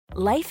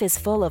Life is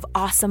full of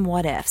awesome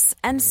what-ifs,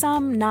 and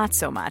some not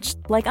so much,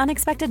 like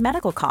unexpected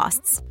medical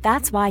costs.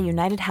 That's why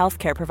United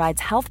Healthcare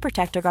provides Health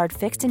Protector Guard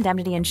fixed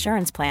indemnity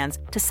insurance plans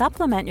to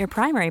supplement your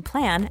primary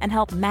plan and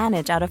help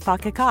manage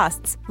out-of-pocket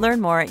costs.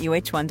 Learn more at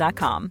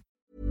uh1.com.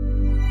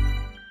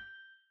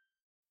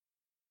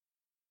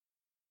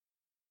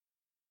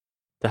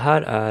 Det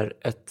här är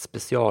ett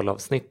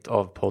specialavsnitt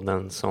av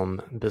podden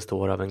som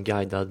består av en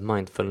guidad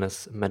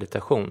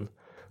mindfulness-meditation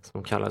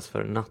som kallas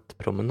för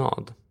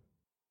nattpromenad.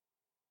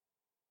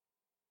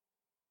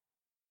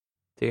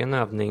 Det är en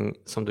övning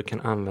som du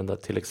kan använda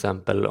till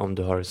exempel om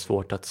du har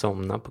svårt att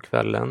somna på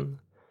kvällen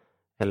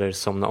eller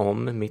somna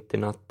om mitt i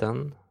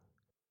natten.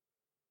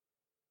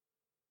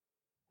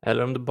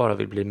 Eller om du bara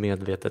vill bli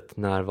medvetet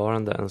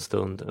närvarande en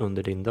stund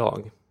under din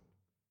dag.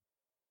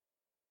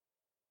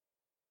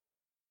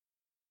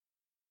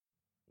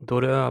 Då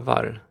du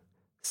övar,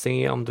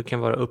 se om du kan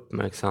vara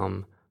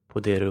uppmärksam på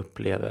det du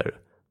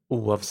upplever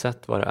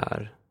oavsett vad det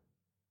är.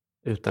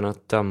 Utan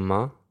att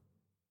döma,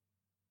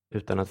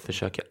 utan att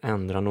försöka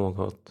ändra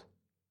något.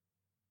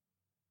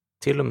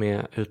 Till och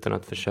med utan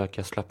att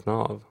försöka slappna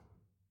av.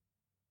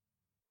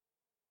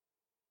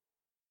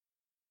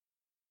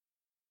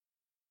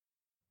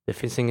 Det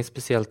finns inget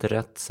speciellt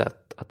rätt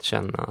sätt att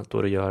känna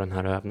då du gör den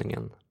här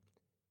övningen.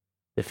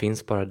 Det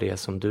finns bara det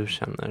som du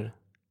känner.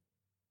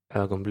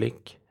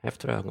 Ögonblick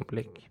efter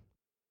ögonblick.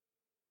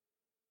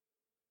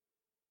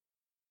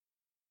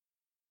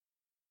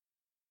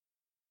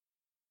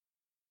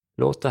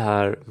 Låt det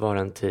här vara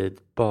en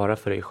tid bara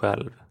för dig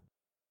själv.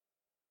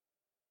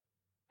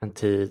 En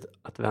tid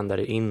att vända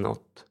dig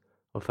inåt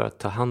och för att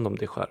ta hand om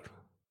dig själv.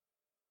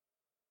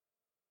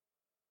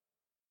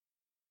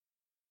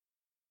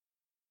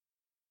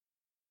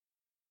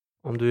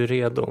 Om du är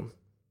redo,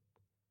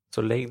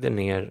 så lägg dig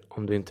ner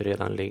om du inte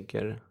redan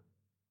ligger.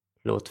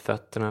 Låt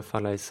fötterna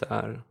falla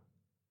isär.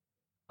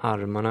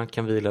 Armarna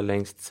kan vila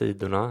längs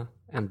sidorna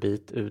en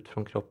bit ut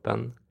från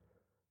kroppen.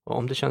 Och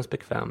om det känns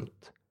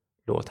bekvämt,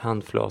 låt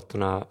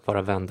handflatorna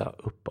vara vända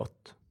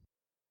uppåt.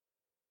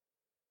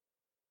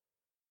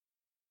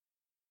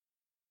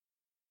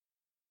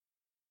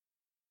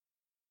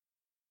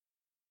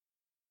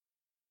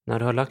 När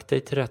du har lagt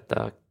dig till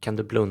rätta kan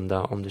du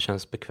blunda om det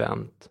känns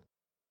bekvämt.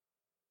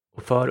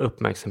 Och för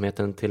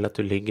uppmärksamheten till att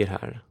du ligger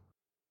här.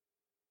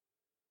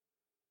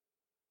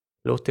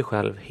 Låt dig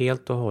själv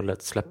helt och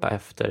hållet släppa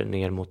efter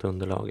ner mot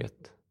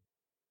underlaget.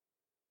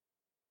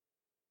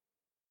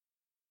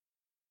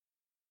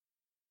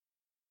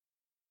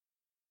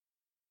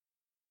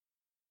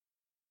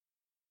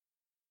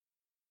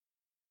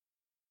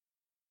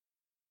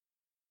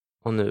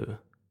 Och nu,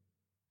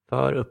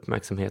 för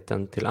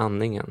uppmärksamheten till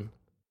andningen.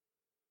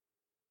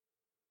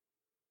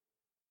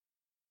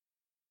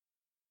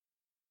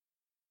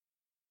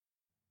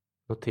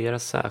 Notera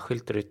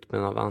särskilt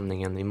rytmen av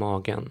andningen i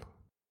magen.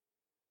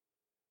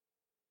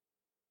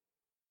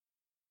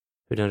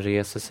 Hur den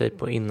reser sig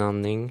på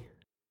inandning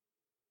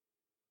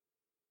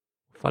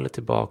och faller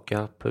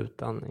tillbaka på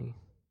utandning.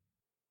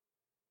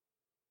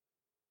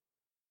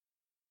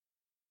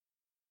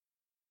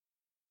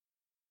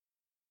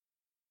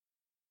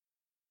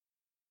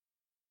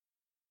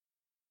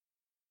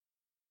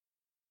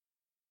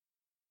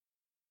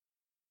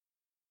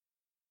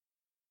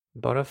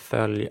 Bara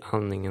följ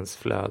andningens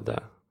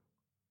flöde.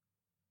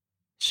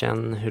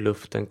 Känn hur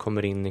luften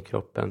kommer in i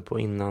kroppen på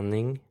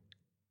inandning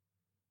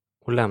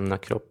och lämnar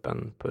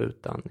kroppen på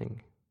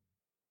utandning.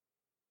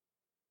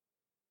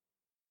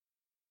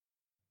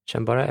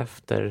 Känn bara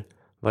efter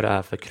vad det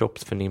är för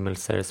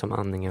kroppsförnimmelser som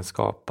andningen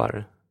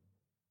skapar.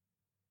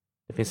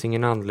 Det finns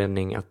ingen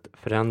anledning att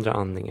förändra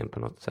andningen på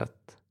något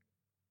sätt.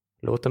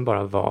 Låt den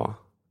bara vara,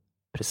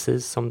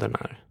 precis som den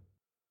är.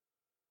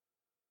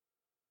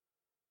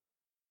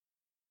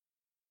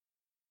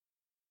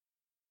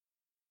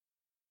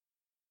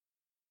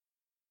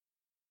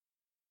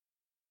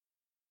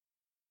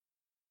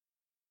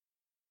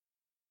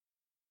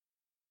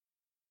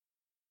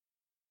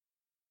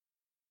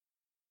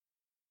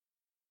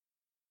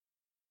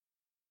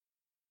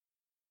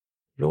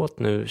 Låt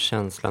nu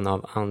känslan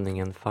av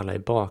andningen falla i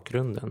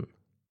bakgrunden.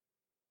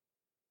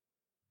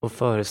 Och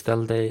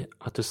föreställ dig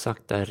att du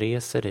sakta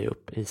reser dig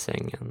upp i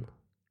sängen.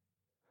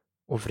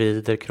 Och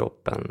vrider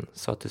kroppen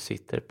så att du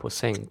sitter på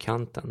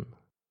sängkanten.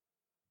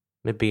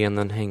 Med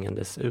benen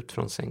hängandes ut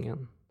från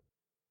sängen.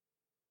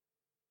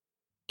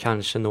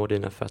 Kanske når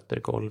dina fötter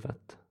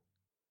golvet.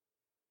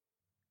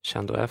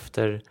 Känn då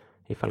efter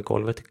ifall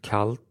golvet är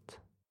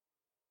kallt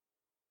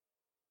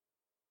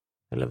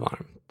eller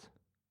varmt.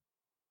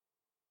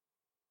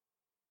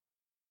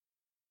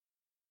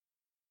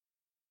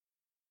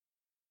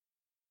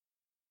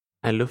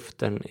 Är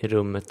luften i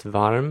rummet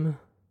varm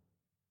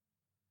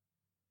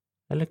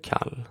eller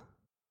kall?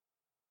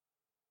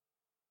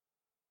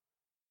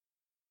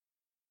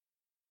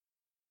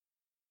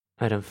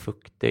 Är den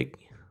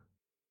fuktig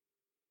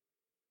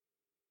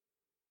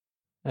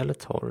eller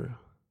torr?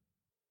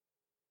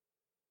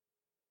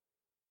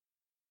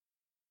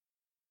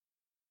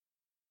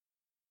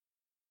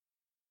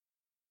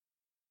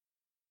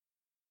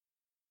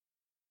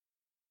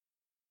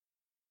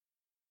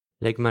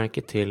 Lägg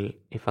märke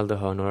till ifall du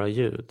hör några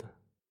ljud.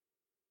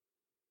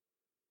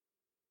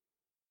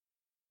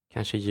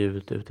 Kanske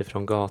ljud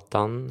utifrån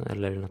gatan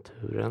eller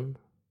naturen.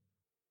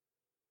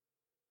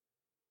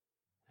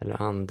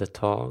 Eller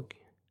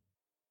andetag.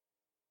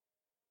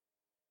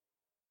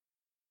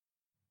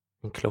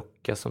 En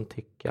klocka som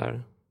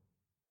tickar.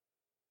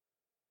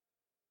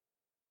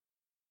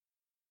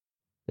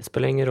 Det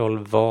spelar ingen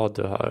roll vad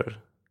du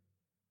hör.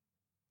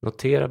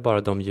 Notera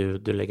bara de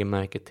ljud du lägger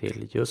märke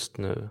till just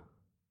nu.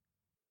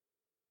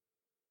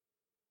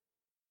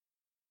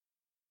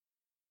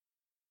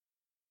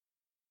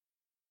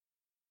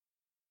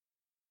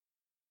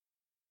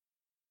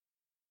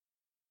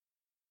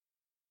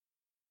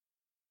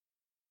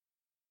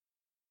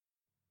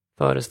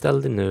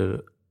 Föreställ dig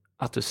nu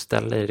att du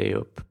ställer dig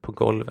upp på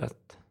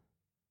golvet.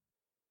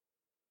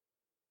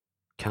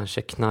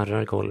 Kanske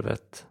knarrar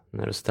golvet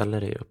när du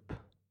ställer dig upp.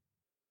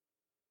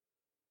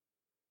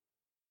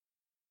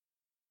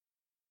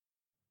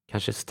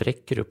 Kanske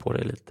sträcker du på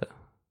dig lite.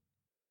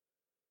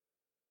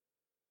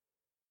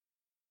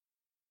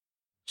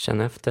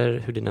 Känn efter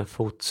hur dina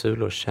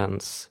fotsulor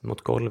känns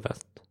mot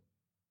golvet.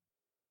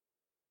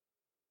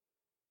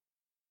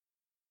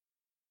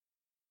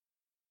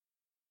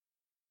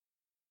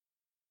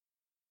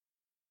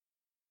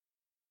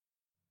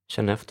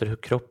 Känn efter hur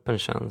kroppen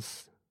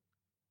känns.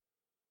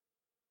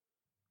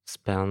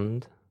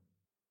 Spänd.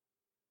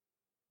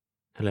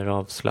 Eller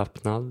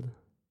avslappnad.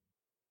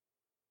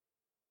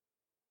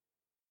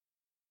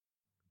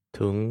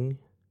 Tung.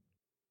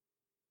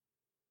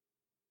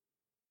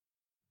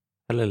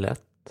 Eller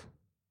lätt.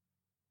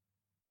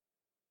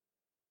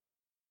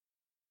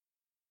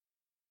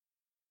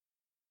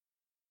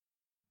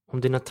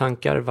 Om dina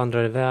tankar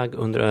vandrar iväg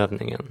under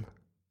övningen,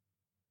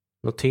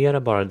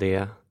 notera bara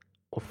det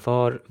och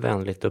för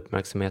vänligt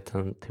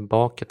uppmärksamheten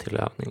tillbaka till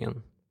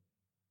övningen.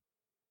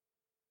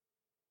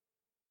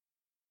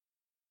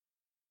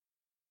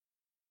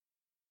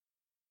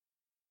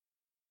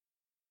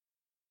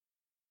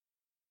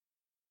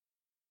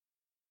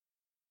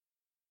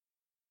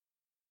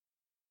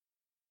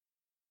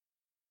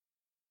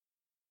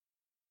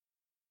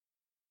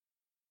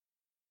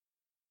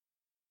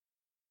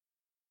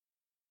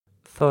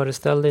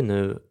 Föreställ dig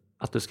nu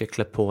att du ska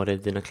klä på dig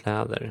dina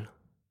kläder.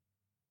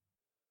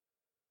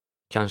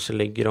 Kanske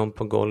ligger de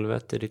på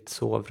golvet i ditt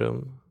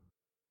sovrum.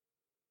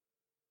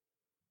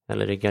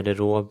 Eller i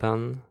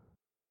garderoben.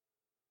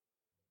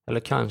 Eller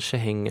kanske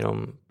hänger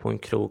de på en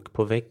krok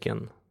på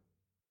väggen.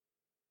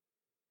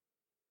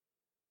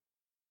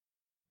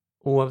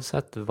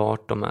 Oavsett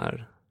vart de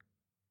är,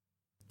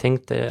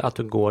 tänk dig att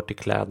du går till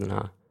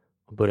kläderna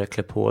och börjar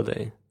klä på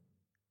dig.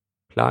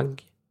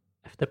 Plagg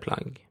efter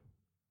plagg.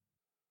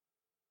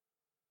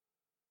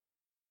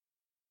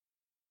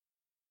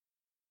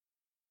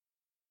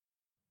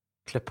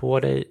 Klä på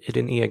dig i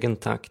din egen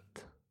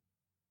takt,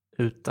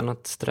 utan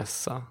att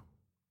stressa,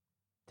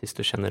 tills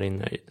du känner dig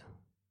nöjd.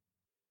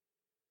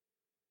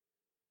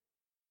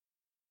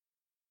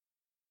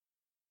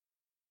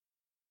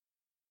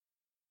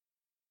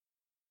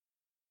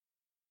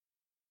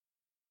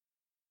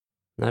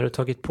 När du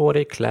tagit på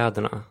dig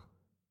kläderna,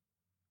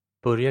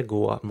 börja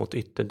gå mot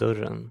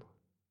ytterdörren.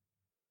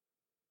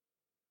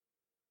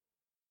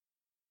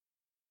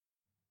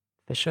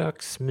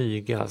 Försök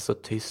smyga så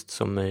tyst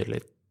som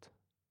möjligt,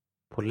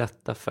 på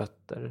lätta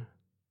fötter,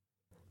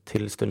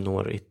 tills du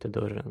når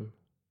ytterdörren.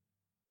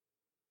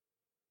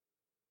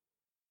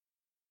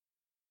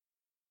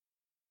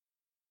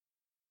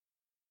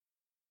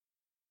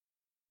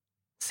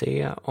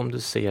 Se om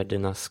du ser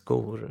dina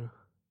skor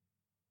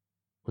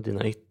och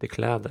dina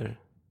ytterkläder.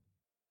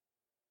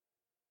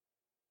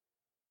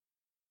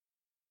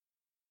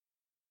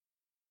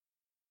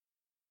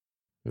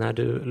 När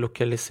du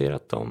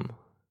lokaliserat dem,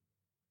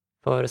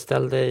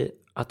 föreställ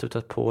dig att du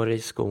tar på dig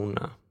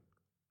skorna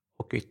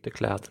och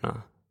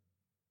ytterkläderna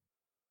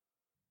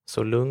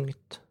så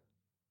lugnt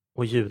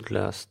och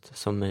ljudlöst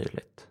som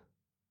möjligt.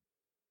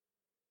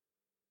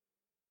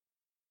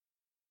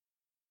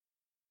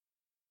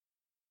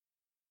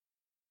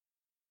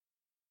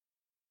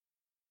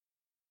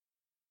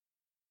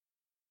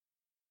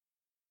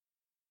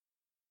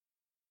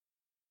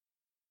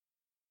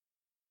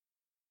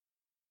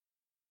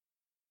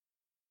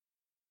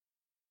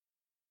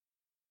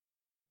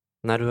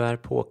 När du är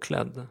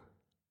påklädd,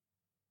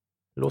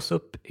 lås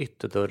upp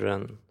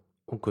ytterdörren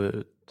och gå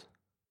ut.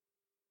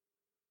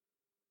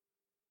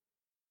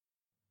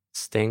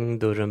 Stäng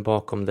dörren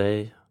bakom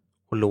dig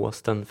och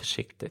lås den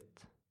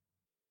försiktigt.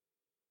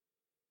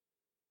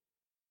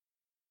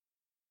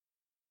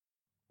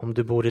 Om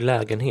du bor i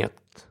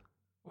lägenhet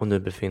och nu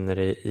befinner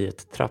dig i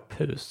ett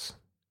trapphus,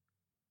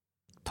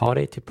 ta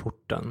dig till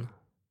porten,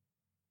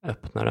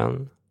 öppna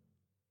den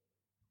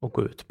och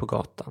gå ut på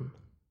gatan.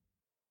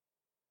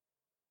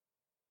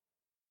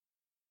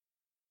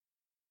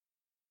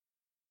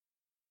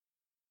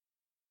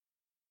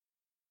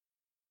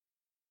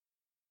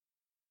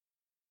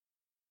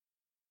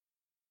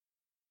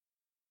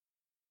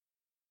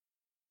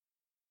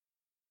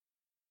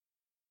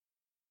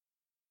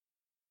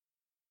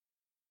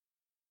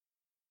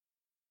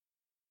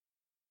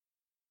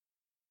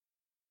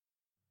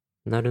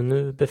 När du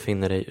nu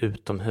befinner dig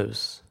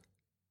utomhus,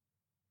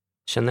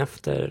 känn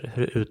efter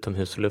hur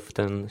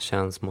utomhusluften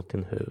känns mot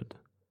din hud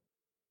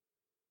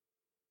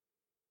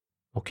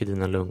och i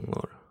dina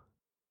lungor.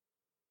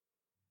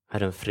 Är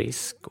den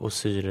frisk och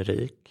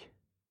syrerik?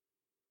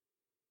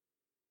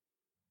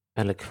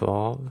 Eller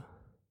kvav?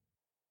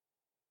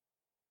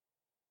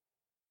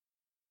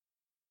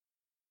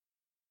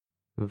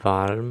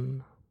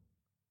 Varm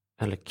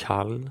eller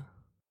kall?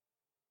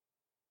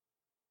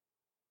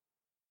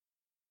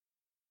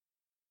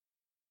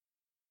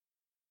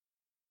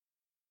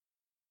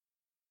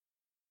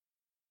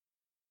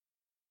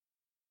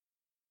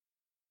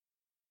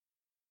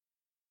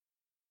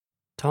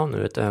 Ta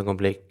nu ett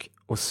ögonblick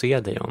och se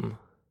dig om.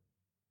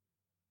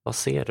 Vad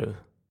ser du?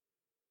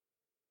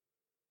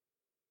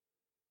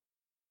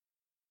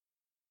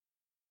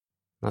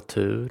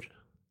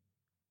 Natur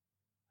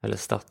eller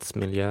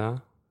stadsmiljö?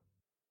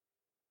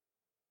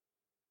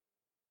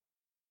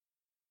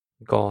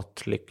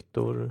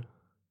 Gatlyktor?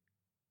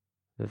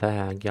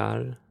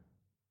 Vägar?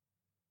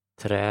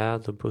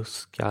 Träd och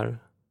buskar?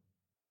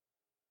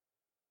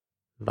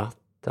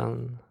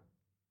 Vatten?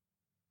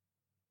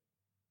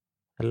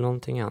 Eller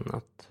någonting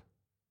annat?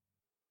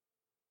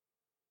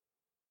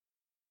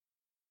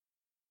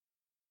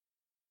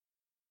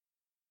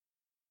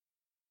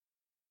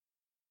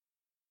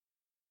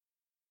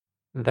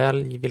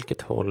 Välj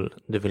vilket håll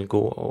du vill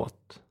gå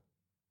åt.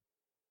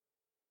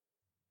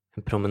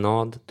 En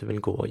promenad du vill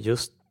gå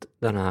just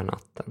den här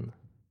natten.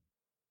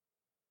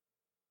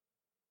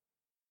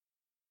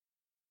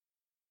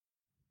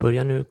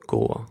 Börja nu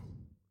gå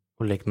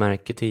och lägg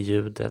märke till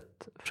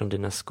ljudet från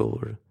dina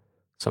skor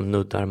som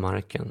nuddar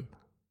marken.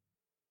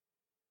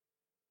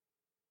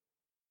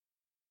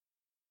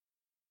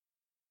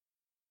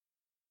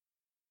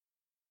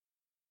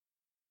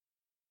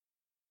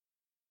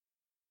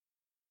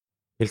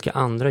 Vilka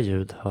andra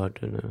ljud hör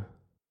du nu?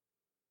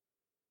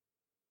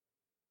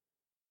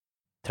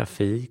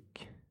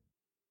 Trafik?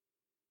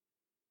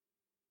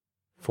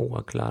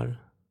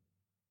 Fåglar?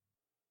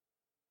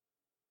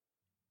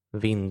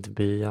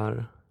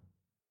 Vindbyar?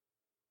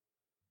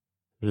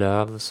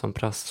 Löv som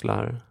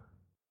prasslar?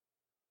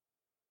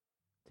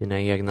 Dina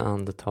egna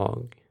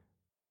andetag?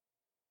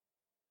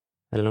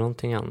 Eller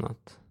någonting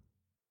annat?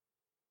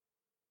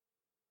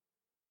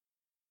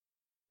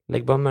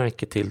 Lägg bara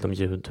märke till de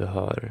ljud du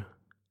hör.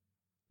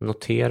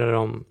 Notera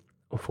dem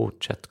och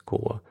fortsätt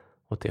gå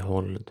åt det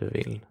håll du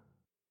vill.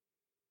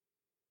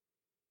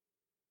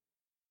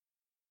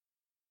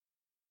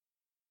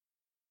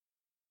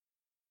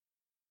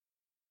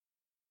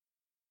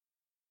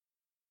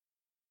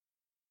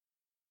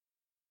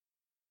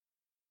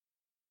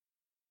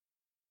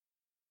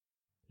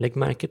 Lägg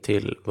märke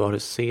till vad du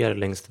ser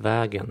längs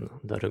vägen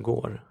där du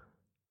går.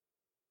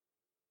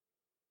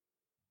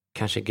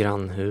 Kanske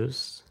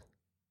grannhus?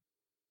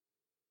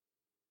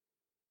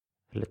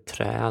 Eller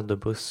träd och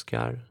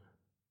buskar?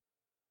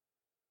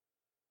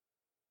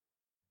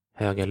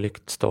 Höga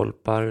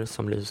lyktstolpar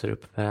som lyser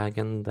upp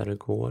vägen där du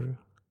går?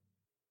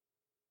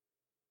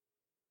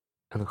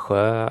 En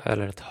sjö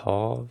eller ett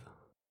hav?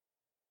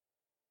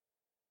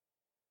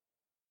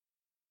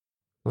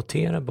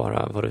 Notera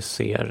bara vad du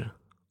ser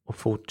och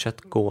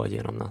fortsätt gå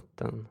genom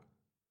natten.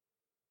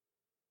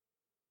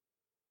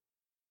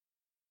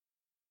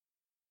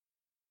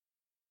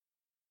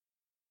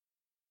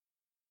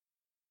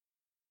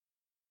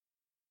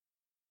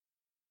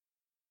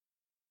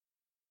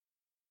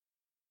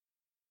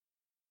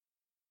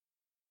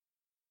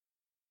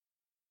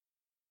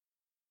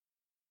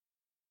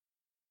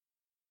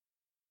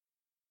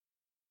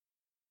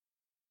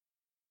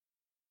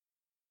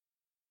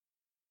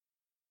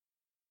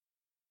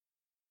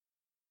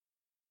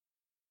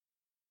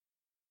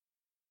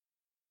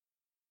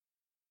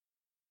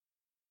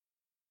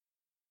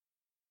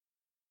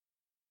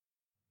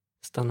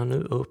 Stanna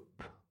nu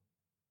upp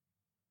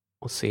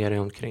och se dig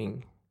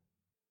omkring.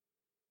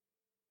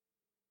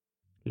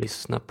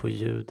 Lyssna på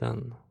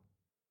ljuden.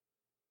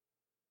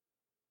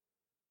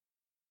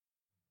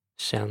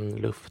 Känn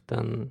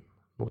luften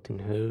mot din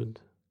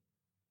hud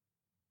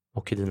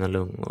och i dina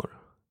lungor.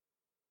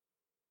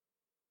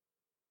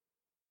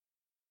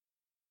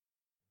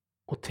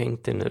 Och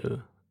tänk dig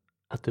nu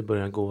att du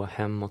börjar gå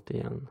hemåt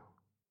igen.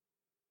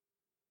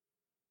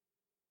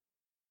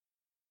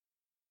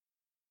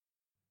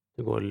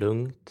 Du går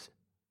lugnt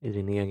i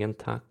din egen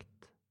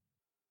takt.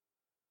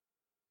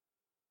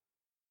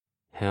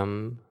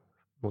 Hem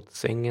mot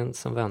sängen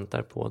som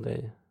väntar på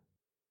dig.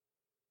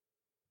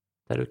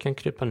 Där du kan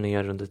krypa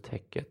ner under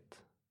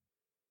täcket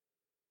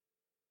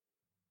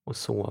och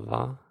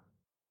sova.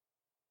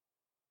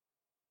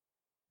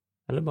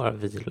 Eller bara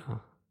vila.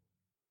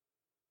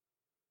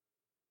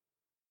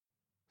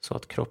 Så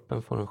att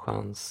kroppen får en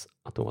chans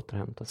att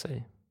återhämta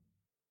sig.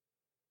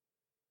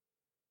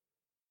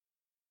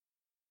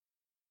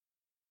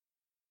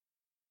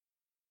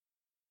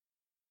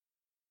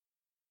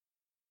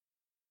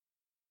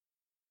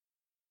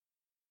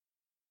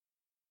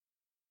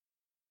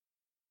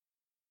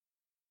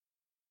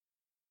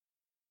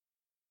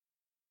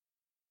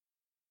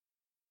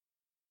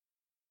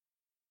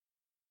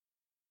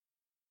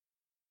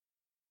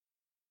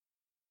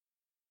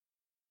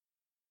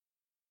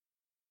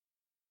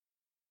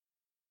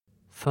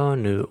 För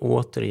nu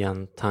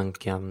återigen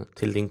tanken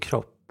till din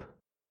kropp.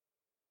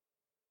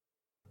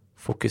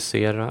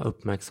 Fokusera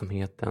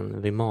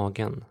uppmärksamheten vid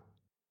magen.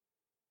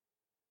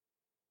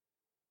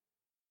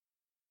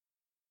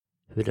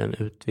 Hur den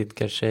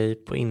utvidgar sig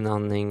på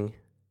inandning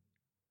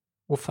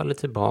och faller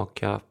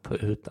tillbaka på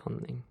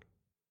utandning.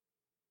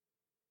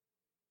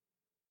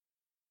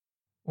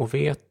 Och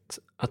vet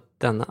att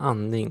denna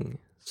andning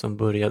som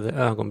började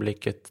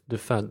ögonblicket du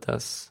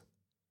föddes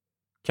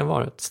kan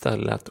vara ett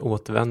ställe att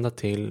återvända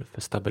till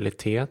för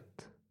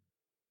stabilitet,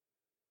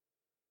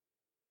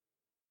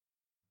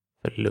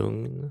 för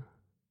lugn,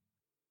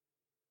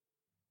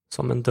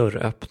 som en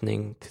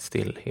dörröppning till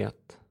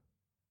stillhet.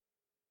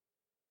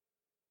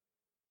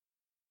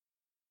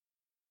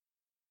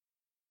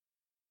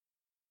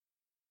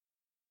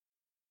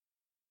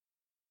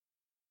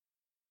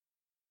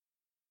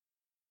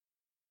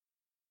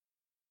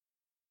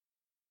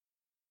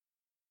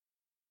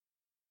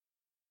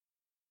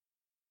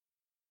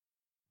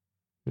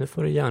 Nu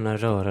får du gärna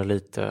röra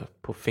lite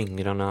på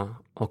fingrarna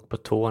och på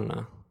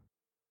tårna.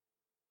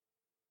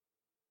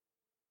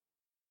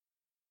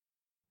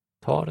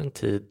 Ta den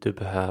tid du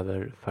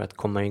behöver för att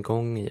komma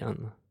igång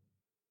igen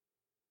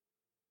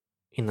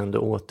innan du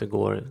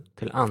återgår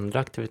till andra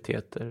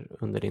aktiviteter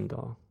under din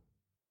dag.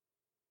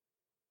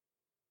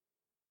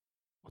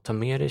 Och ta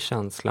med dig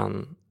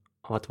känslan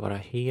av att vara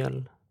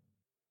hel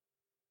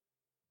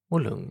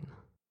och lugn.